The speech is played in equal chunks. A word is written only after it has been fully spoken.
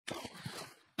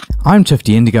I'm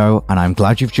Tufty Indigo, and I'm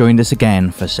glad you've joined us again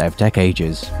for Sevtech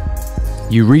Ages.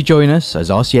 You rejoin us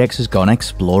as RCX has gone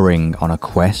exploring on a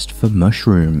quest for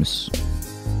mushrooms.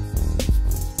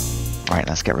 Right,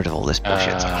 let's get rid of all this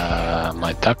bullshit.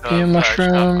 Might that be a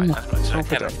mushroom?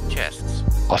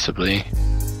 Chests. Possibly.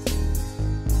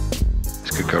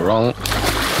 This could go wrong.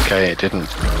 Okay, it didn't.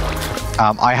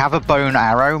 I have a bow and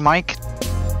arrow, Mike.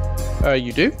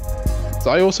 You do? So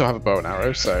I also have a bow and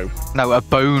arrow, so... No, a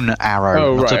bone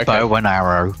arrow, not a bow and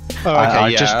arrow. Oh, okay,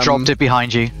 I just dropped it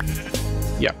behind you.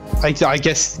 Yeah, I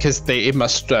guess because it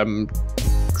must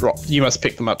drop. You must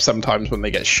pick them up sometimes when they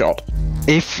get shot.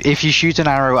 If you shoot an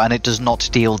arrow and it does not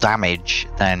deal damage,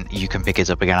 then you can pick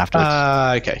it up again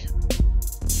afterwards. Okay.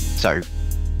 So,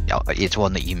 it's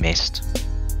one that you missed.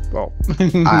 Well,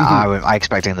 I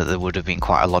expecting that there would have been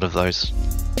quite a lot of those.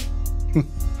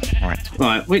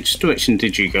 Right, which direction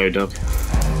did you go, Doug?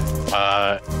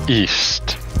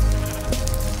 East.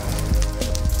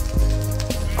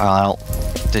 Well,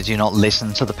 did you not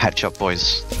listen to the Pet Shop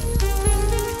Boys?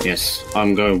 Yes,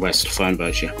 I'm going west to find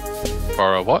Berkshire.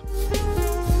 Or a what?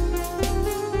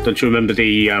 Don't you remember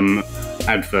the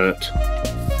advert?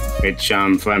 Which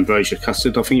for Ambrosia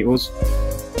Custard, I think it was.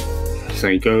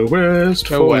 Say go west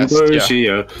Go for west,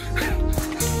 Ambrosia.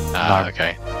 No.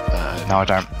 Okay. No, I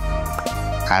don't.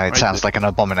 And it sounds like an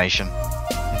abomination.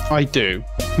 I do.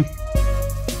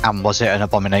 And was it an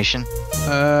abomination?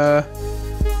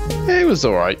 It was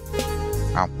alright.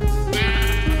 Oh.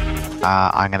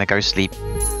 I'm gonna go sleep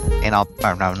in our...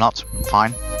 Oh, no, not.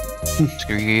 Fine.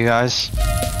 Screw you guys.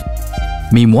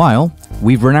 Meanwhile,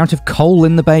 we've run out of coal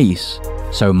in the base,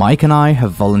 so Mike and I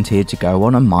have volunteered to go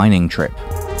on a mining trip.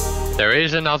 There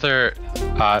is another,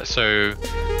 so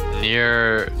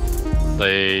near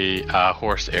the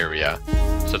horse area.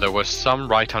 So there was some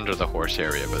right under the horse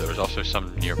area, but there was also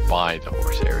some nearby the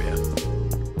horse area.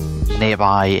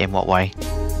 Nearby in what way?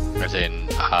 As in,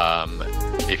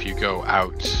 if you go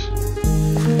out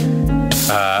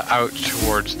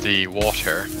towards the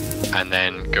water and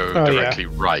then go directly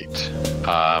right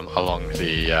along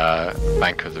the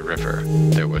bank of the river,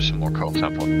 there was some more coal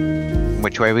sample.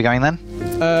 Which way are we going then?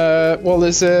 Well,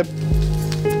 there's a...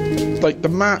 Like, the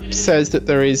map says that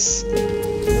there is...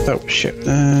 Oh, shit.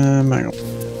 Hang on.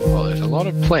 Well, there's a lot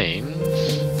of plains.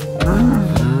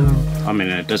 I'm in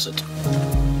a desert.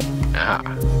 Ah,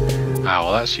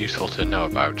 well, that's useful to know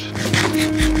about.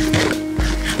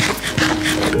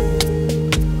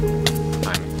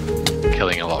 I'm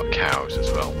killing a lot of cows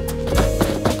as well.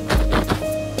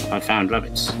 I found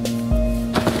rabbits.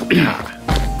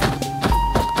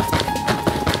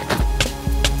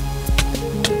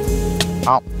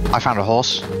 Oh, I found a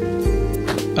horse.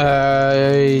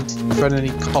 Did you find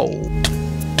any coal?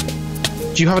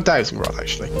 Do you have a dowsing rod,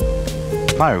 actually?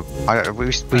 No,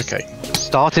 we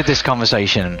started this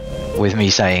conversation with me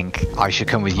saying I should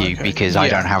come with you because I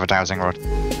don't have a dowsing rod.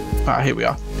 Ah, here we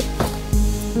are.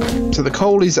 So the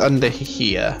coal is under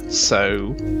here,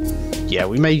 so yeah,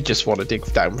 we may just want to dig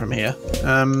down from here.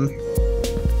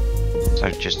 So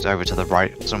just over to the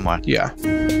right somewhere. Yeah.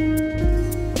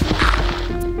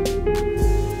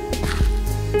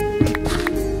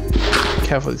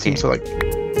 Careful, it seems to like...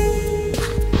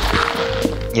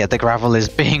 Yeah, the gravel is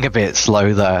being a bit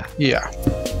slow there. Yeah.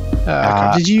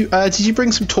 Did you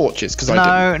bring some torches? Because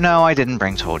No, I didn't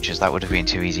bring torches. That would have been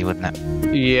too easy, wouldn't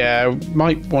it? Yeah,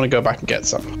 might want to go back and get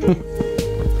some.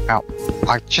 Ow.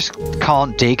 I just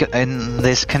can't dig in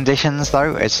these conditions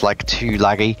though. It's like too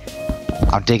laggy.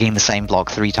 I'm digging the same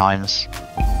block 3 times.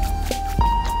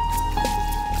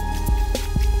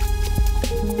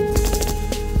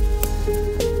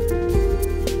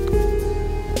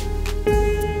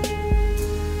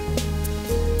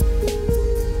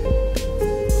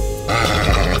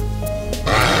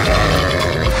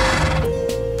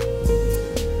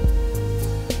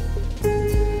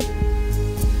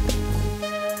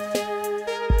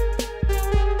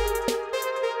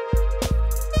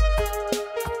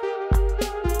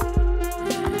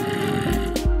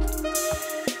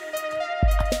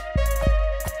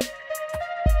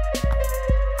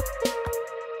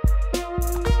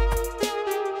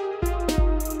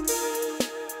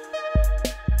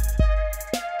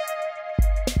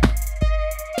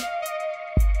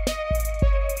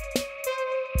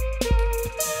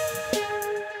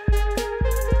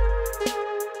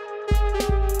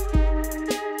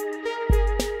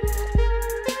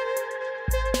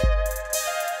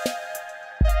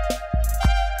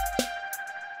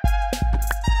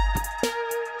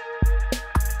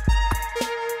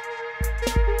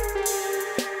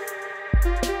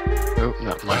 Oh,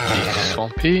 that might be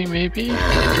swampy, maybe?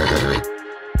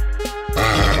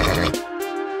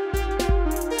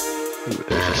 Ooh,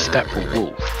 there's a steppe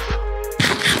wolf.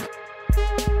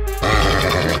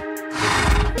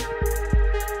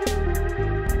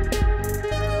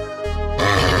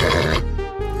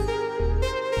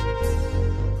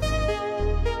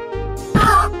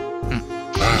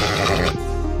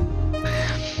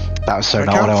 That was so I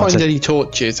not what I can't find wanted. any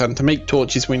torches, and to make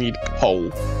torches we need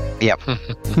coal. Yep.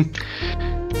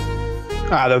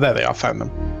 Ah, there they are. Found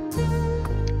them.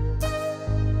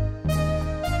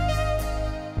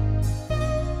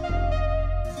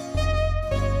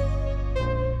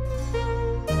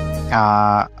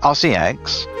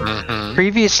 RCX. Mm-hmm.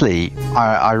 Previously,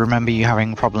 I remember you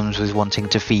having problems with wanting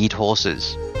to feed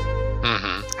horses.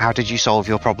 Mm-hmm. How did you solve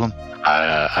your problem?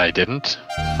 I didn't.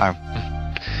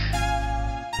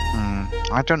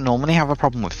 I don't normally have a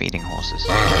problem with feeding horses.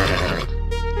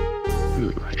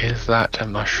 Ooh, is that a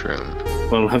mushroom?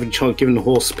 Well, haven't you tried giving the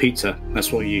horse pizza?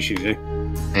 That's what you usually do.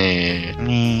 Eh.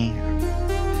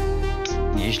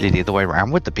 Usually the other way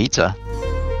around with the pizza.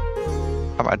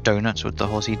 How about donuts? Would the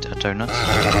horse eat donuts?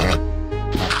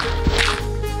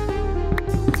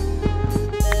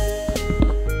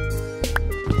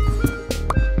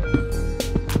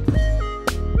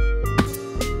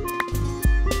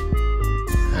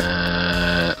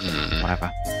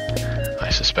 Whatever. I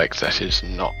suspect that is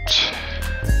not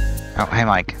Oh, hey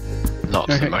Mike.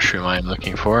 the mushroom I am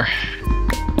looking for.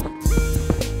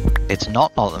 It's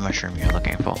not the mushroom you're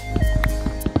looking for.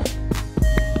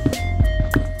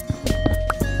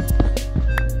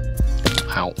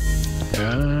 Ow.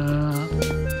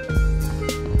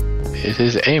 It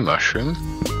is a mushroom.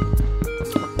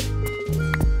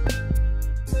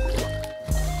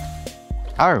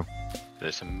 Oh,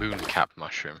 It's a mooncap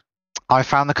mushroom. I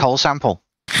found the coal sample.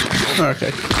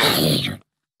 Okay.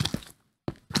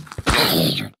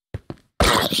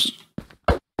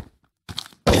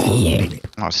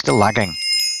 Oh, it's still lagging.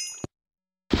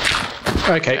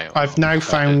 Okay, I've now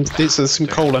found there's some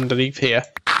coal underneath here.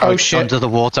 Oh It's shit. under the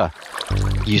water.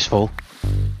 Useful.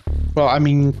 Well, I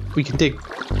mean, we can dig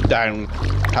down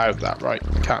out of that, right?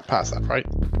 We can't pass that, right?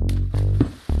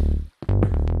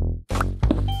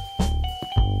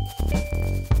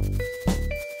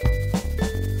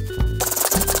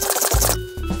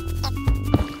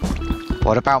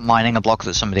 What about mining a block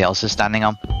that somebody else is standing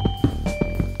on?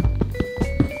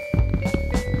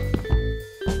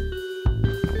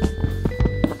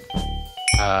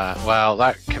 Well,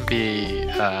 that can be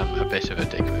a bit of a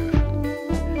dig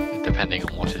move, depending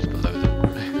on what is below them.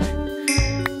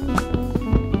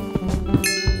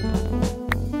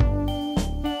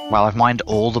 Well, I've mined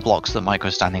all the blocks that Mike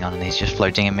was standing on and he's just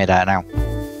floating in midair now.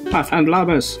 I found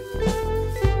llamas.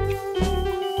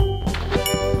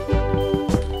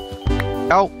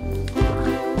 Oh!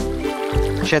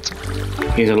 Shit.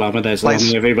 Here's a llama, there's a Let's-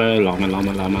 llama everywhere. Llama,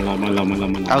 llama, llama, llama, llama,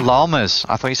 llama, llama. Oh, llamas.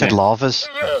 I thought you said Yeah. lavas.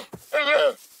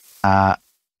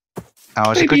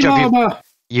 Oh, it's a Baby good job llama!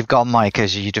 you've got Mike,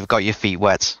 as you'd have got your feet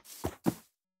wet.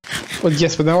 Well,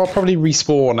 yes, but they'll probably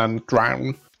respawn and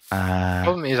drown.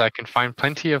 Problem is, I can find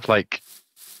plenty of like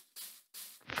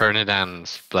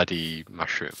Ferdinand's bloody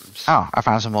mushrooms. Oh, I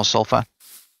found some more sulfur.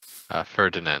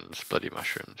 Ferdinand's bloody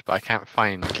mushrooms, but I can't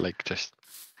find like just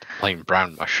plain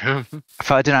brown mushroom.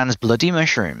 Ferdinand's bloody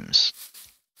mushrooms.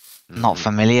 Not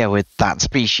familiar with that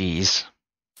species.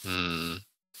 Hmm.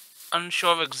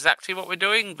 Unsure of exactly what we're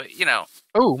doing, but you know.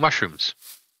 Oh, mushrooms.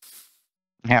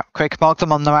 Yeah, quick, mark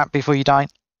them on the map before you die.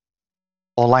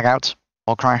 Or lag out.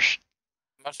 Or crash.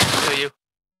 Must to you.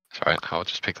 Sorry, I'll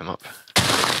just pick them up.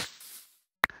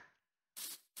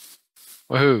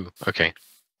 Woohoo! Okay.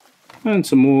 And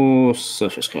some more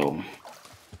surface coal.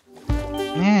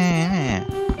 Yeah.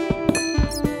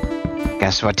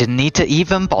 Guess what? Didn't need to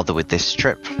even bother with this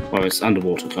trip. Well, it's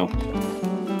underwater coal.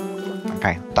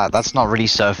 Okay, that's not really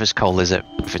surface coal, is it?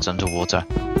 If it's underwater.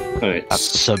 Oh,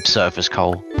 That's it's, subsurface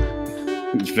coal.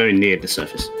 it's very near the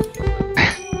surface.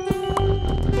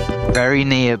 Very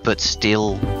near, but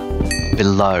still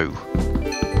below.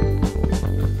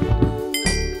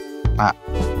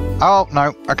 Oh,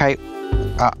 no, okay.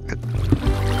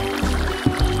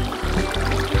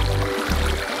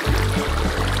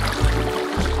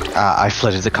 I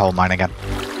flooded the coal mine again.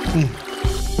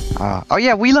 Oh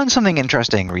yeah, we learned something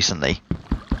interesting recently.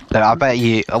 That I bet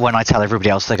you, when I tell everybody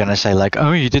else, they're going to say like,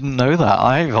 "Oh, you didn't know that?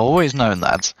 I've always known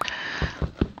that."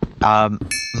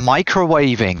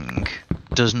 Microwaving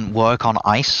doesn't work on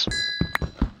ice.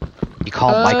 You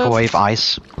can't microwave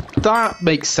ice. That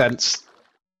makes sense.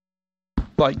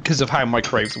 Like, because of how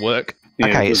microwaves work. Yeah,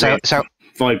 Okay, because so it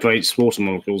vibrates water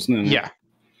molecules, doesn't it? Yeah,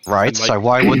 right. like- So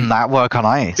why wouldn't that work on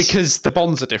ice? because the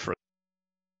bonds are different.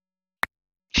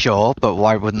 Sure, but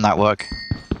why wouldn't that work?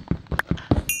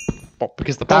 Well,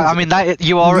 because the I mean, that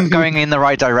you are going in the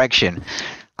right direction.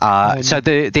 So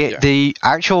the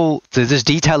actual there's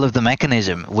detail of the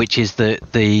mechanism, which is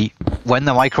the when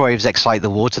the microwaves excite the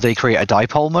water, they create a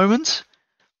dipole moment,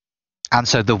 and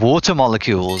so the water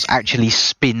molecules actually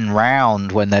spin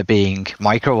round when they're being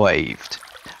microwaved,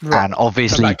 and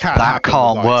obviously and that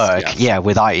can't work. Yes. Yeah,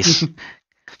 with ice.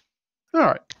 All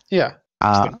right. Yeah.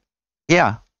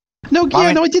 Yeah. No, I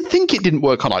mean- I did think it didn't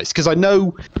work on ice because I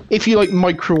know if you like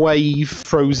microwave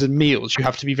frozen meals, you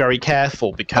have to be very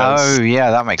careful because Oh,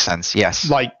 yeah, that makes sense. Yes.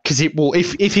 because it will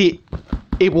if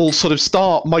it will sort of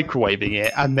start microwaving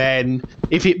it, and then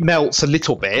if it melts a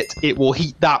little bit, it will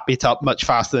heat that bit up much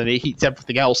faster than it heats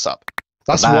everything else up.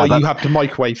 That's why you have to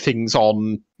microwave things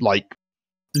on like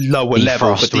lower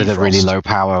level for defrost with a really low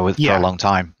power for a long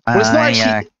time. Well,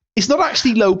 it's not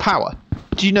actually low power.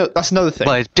 Do you know that's another thing?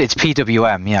 Well, it's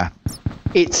PWM, yeah.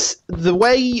 It's the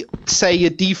way, say, a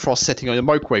defrost setting on your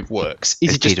microwave works.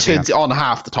 Is It's it just PWM. turns it on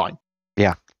half the time?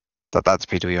 Yeah, that's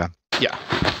PWM. Yeah.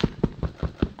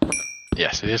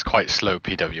 Yes, it is quite slow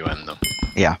PWM though.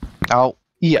 Yeah. Oh,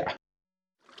 Yeah.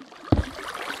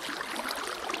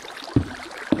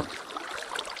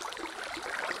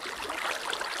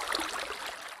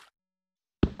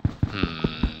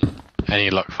 Any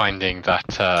luck finding that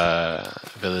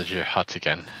villager hut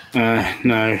again?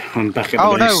 No, I'm back at the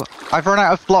oh base. no! I've run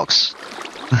out of blocks.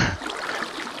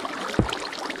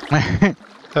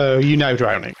 Oh, you now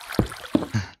drowning.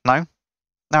 No,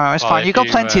 it's Well, fine. if You've got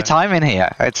you, plenty of time in here.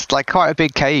 It's like quite a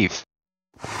big cave.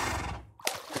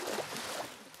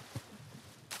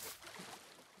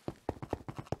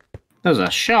 There's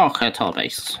a shark at our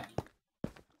base.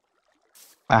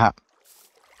 Uh-huh.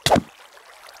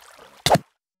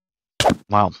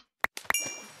 Well.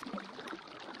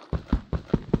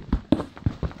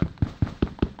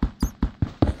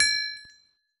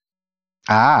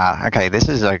 Ah, okay, this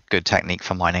is a good technique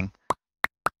for mining.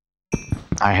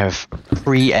 I have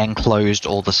pre-enclosed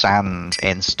all the sand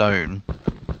in stone,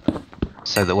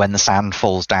 so that when the sand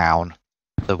falls down,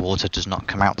 the water does not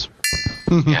come out.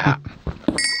 Yeah.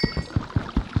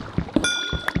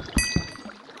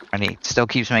 And it still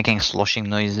keeps making sloshing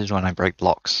noises when I break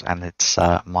blocks, and it's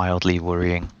mildly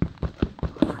worrying.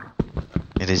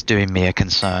 It is doing me a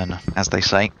concern, as they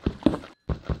say.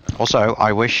 Also,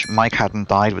 I wish Mike hadn't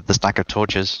died with the stack of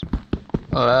torches.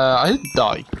 I didn't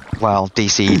die. Well,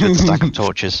 DC'd with the stack of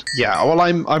torches. Yeah. Well,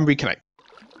 I'm reconnecting.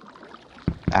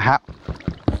 Aha.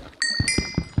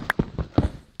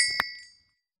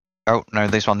 Oh, no,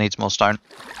 this one needs more stone.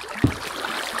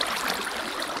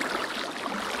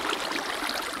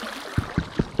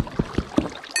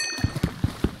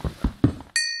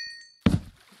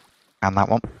 And that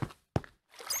one.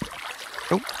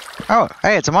 Oh,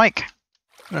 hey, it's a Mike.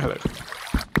 Oh, hello.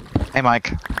 Hey,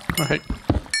 Mike. Okay.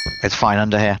 It's fine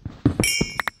under here.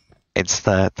 It's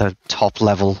the top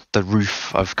level, the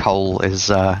roof of coal is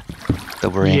the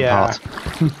worrying part.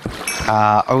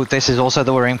 Oh, this is also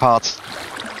the worrying part.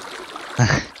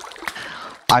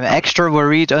 I'm extra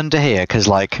worried under here because,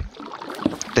 like,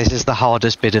 this is the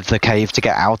hardest bit of the cave to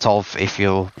get out of if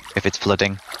it's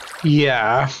flooding.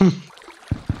 Yeah.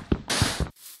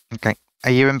 Okay.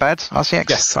 Are you in bed, RCX?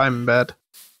 Yes, I'm in bed.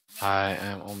 I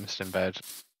am almost in bed.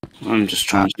 I'm just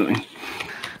trying something.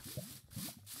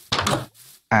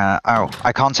 Oh,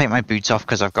 I can't take my boots off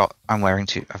because I've got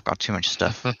too much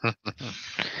stuff.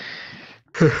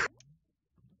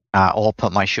 Or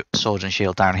put my sword and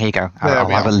shield down. Here you go. There I'll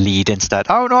we have are. a lead instead.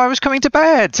 Oh no, I was coming to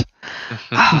bed.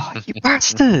 Oh, you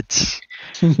bastards!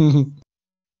 I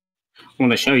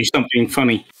want to show you something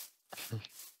funny.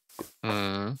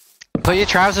 Hmm. Put your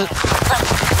trousers.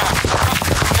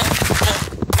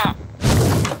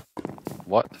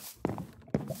 What?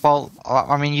 Well,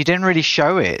 I mean, you didn't really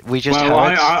show it. We just Well,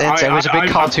 heard it was a bit I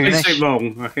placed it cartoonish.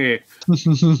 wrong. Here.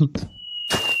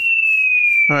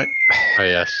 Right. Oh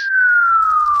yes.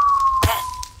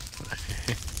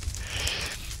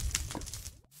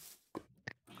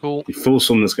 Cool. You force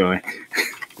on this guy.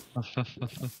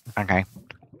 Okay.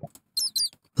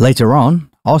 Later on,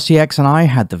 RCX and I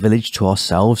had the village to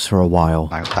ourselves for a while.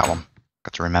 No, that one.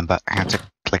 Got to remember how to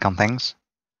click on things.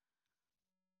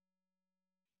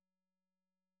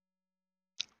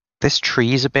 This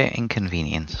tree is a bit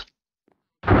inconvenient.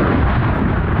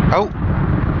 Oh!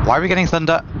 Why are we getting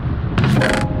thunder?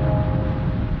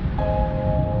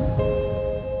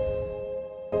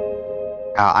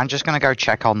 I'm just going to go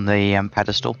check on the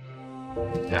pedestal.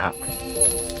 Yeah.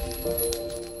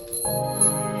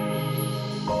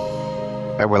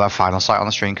 We'll have final sight on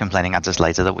the stream complaining at us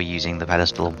later that we're using the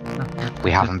pedestal.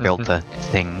 We haven't built the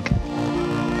thing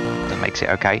that makes it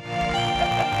okay.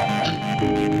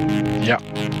 Yeah.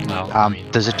 Well,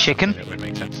 there's a chicken. It would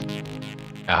make sense.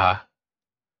 Uh-huh.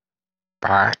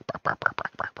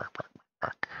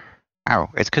 Oh,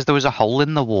 it's because there was a hole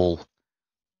in the wall.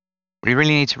 We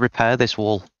really need to repair this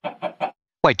wall.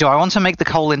 Wait, do I want to make the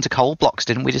coal into coal blocks?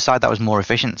 Didn't we decide that was more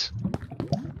efficient?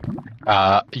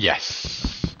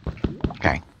 Yes.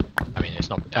 Okay. I mean, it's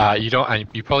not.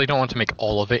 You probably don't want to make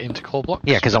all of it into coal blocks.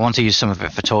 Yeah, because I want to use some of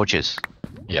it for torches.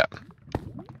 Yeah.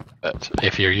 But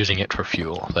if you're using it for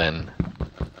fuel, then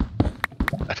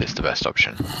that is the best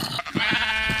option.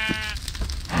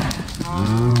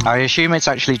 I assume it's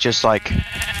actually just like...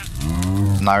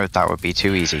 No, that would be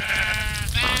too easy.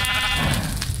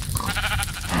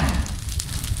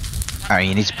 Oh,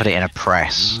 you need to put it in a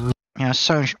press. You know,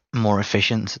 so much more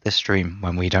efficient this stream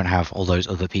when we don't have all those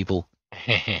other people.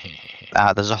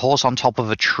 There's a horse on top of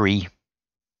a tree.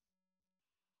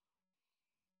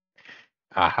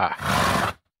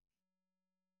 Aha.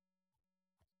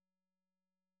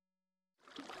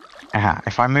 Aha.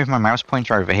 If I move my mouse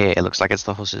pointer over here, it looks like it's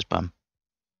the horse's bum.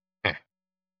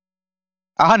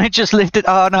 Oh, and it just lifted.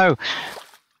 Oh, no.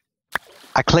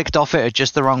 I clicked off it at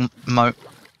just the wrong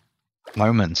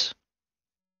moment.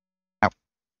 Oh.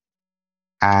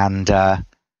 And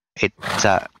it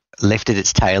lifted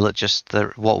its tail at just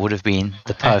what would have been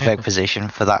the perfect position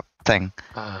for that thing.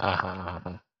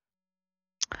 Oh,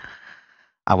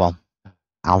 well.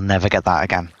 I'll never get that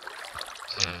again.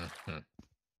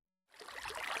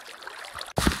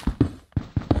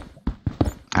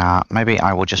 Maybe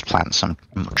I will just plant some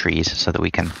trees so that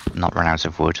we can not run out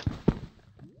of wood.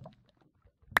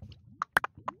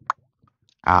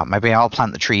 Maybe I'll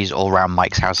plant the trees all around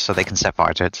Mike's house so they can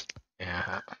separate it.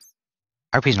 Yeah.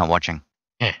 I hope he's not watching.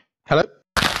 Yeah. Hello?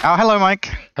 Oh, hello, Mike.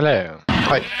 Hello.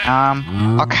 Hi.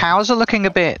 Our cows are looking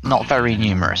a bit not very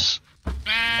numerous.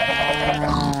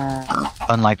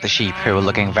 Unlike the sheep, who are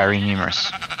looking very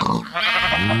numerous.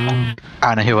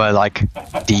 And who are, like,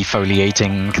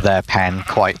 defoliating their pen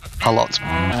quite a lot.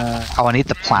 Oh, I need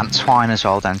the plant twine as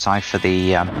well, don't I, for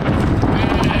the...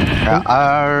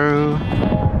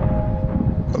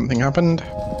 Something happened?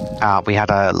 We had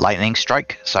a lightning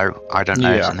strike, so I don't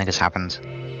know if something has happened.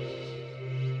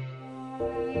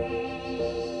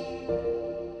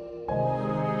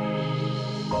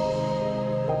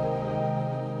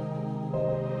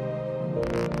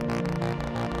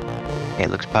 It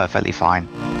looks perfectly fine.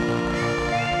 You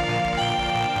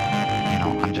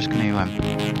know, I'm just going to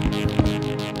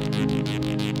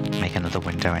make another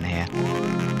window in here.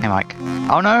 Hey, Mike.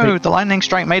 Oh no, the lightning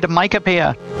strike made a Mike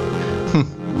appear.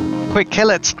 Quick, kill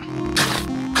it.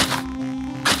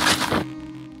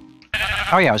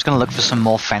 Oh yeah, I was going to look for some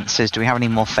more fences. Do we have any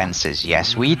more fences?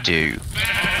 Yes, we do.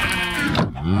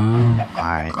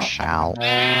 I shall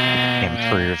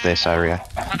improve this area.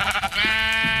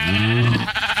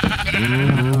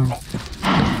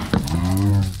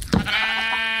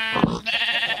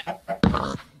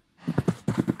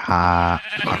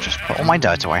 I'll just put all my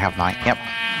dirt away, haven't I? Yep.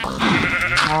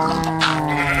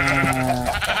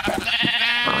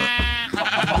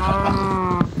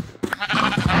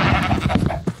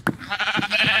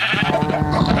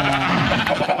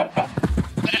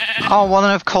 Oh, well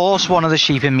then of course one of the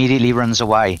sheep immediately runs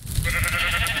away.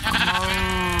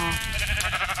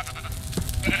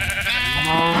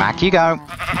 Back you go.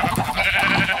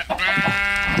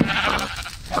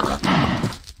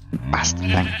 Bastard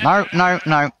thing. No, no,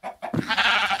 no.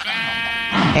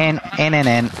 In.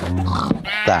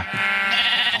 There.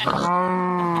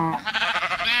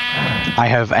 I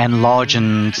have enlarged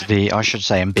I should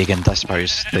say embiggened, I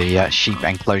suppose, the sheep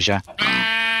enclosure.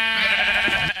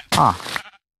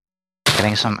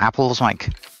 Getting some apples, Mike.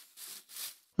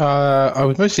 I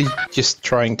was mostly just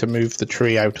trying to move the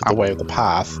tree out of the way of the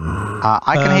path.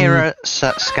 I can hear a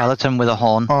skeleton with a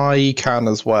horn. I can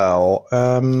as well.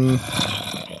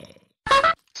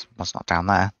 What's not down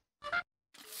there?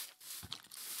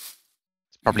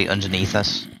 It's probably underneath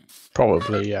us.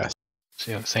 Probably, yes.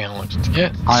 See what thing I wanted to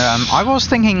get. I was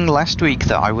thinking last week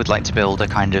that I would like to build a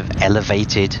kind of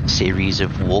elevated series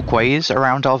of walkways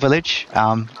around our village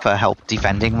for help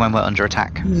defending when we're under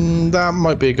attack. That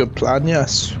might be a good plan,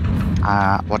 yes.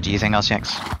 What do you think,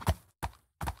 RCX?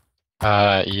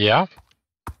 Yeah.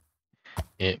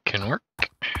 It can work.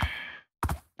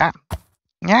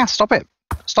 Yeah, stop it.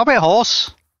 Stop it,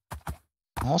 horse.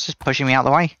 The horse is pushing me out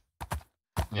of the way.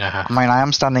 Yeah. I mean, I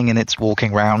am standing in its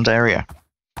walking round area.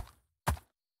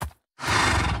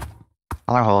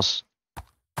 Hello, horse.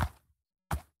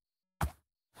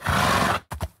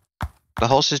 The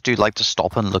horses do like to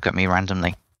stop and look at me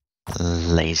randomly.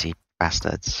 Lazy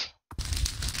bastards.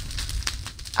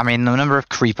 I mean, the number of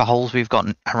creeper holes we've got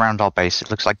around our base,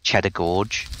 it looks like Cheddar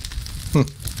Gorge.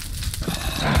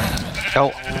 Oh,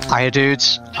 hiya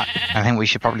dudes. I think we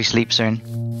should probably sleep soon.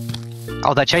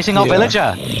 Oh, they're chasing our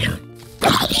villager!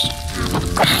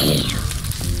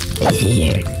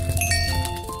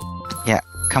 Yeah,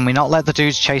 can we not let the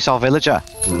dudes chase our villager?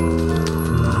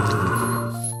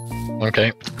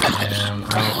 Okay.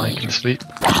 I can sleep.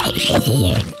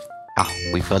 Oh,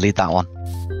 we bullied that one.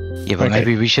 Yeah, but Okay.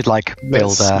 maybe we should, like,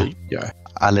 build Let's sleep,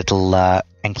 a little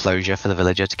enclosure for the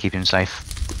villager to keep him safe.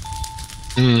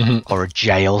 Or a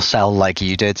jail cell like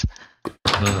you did.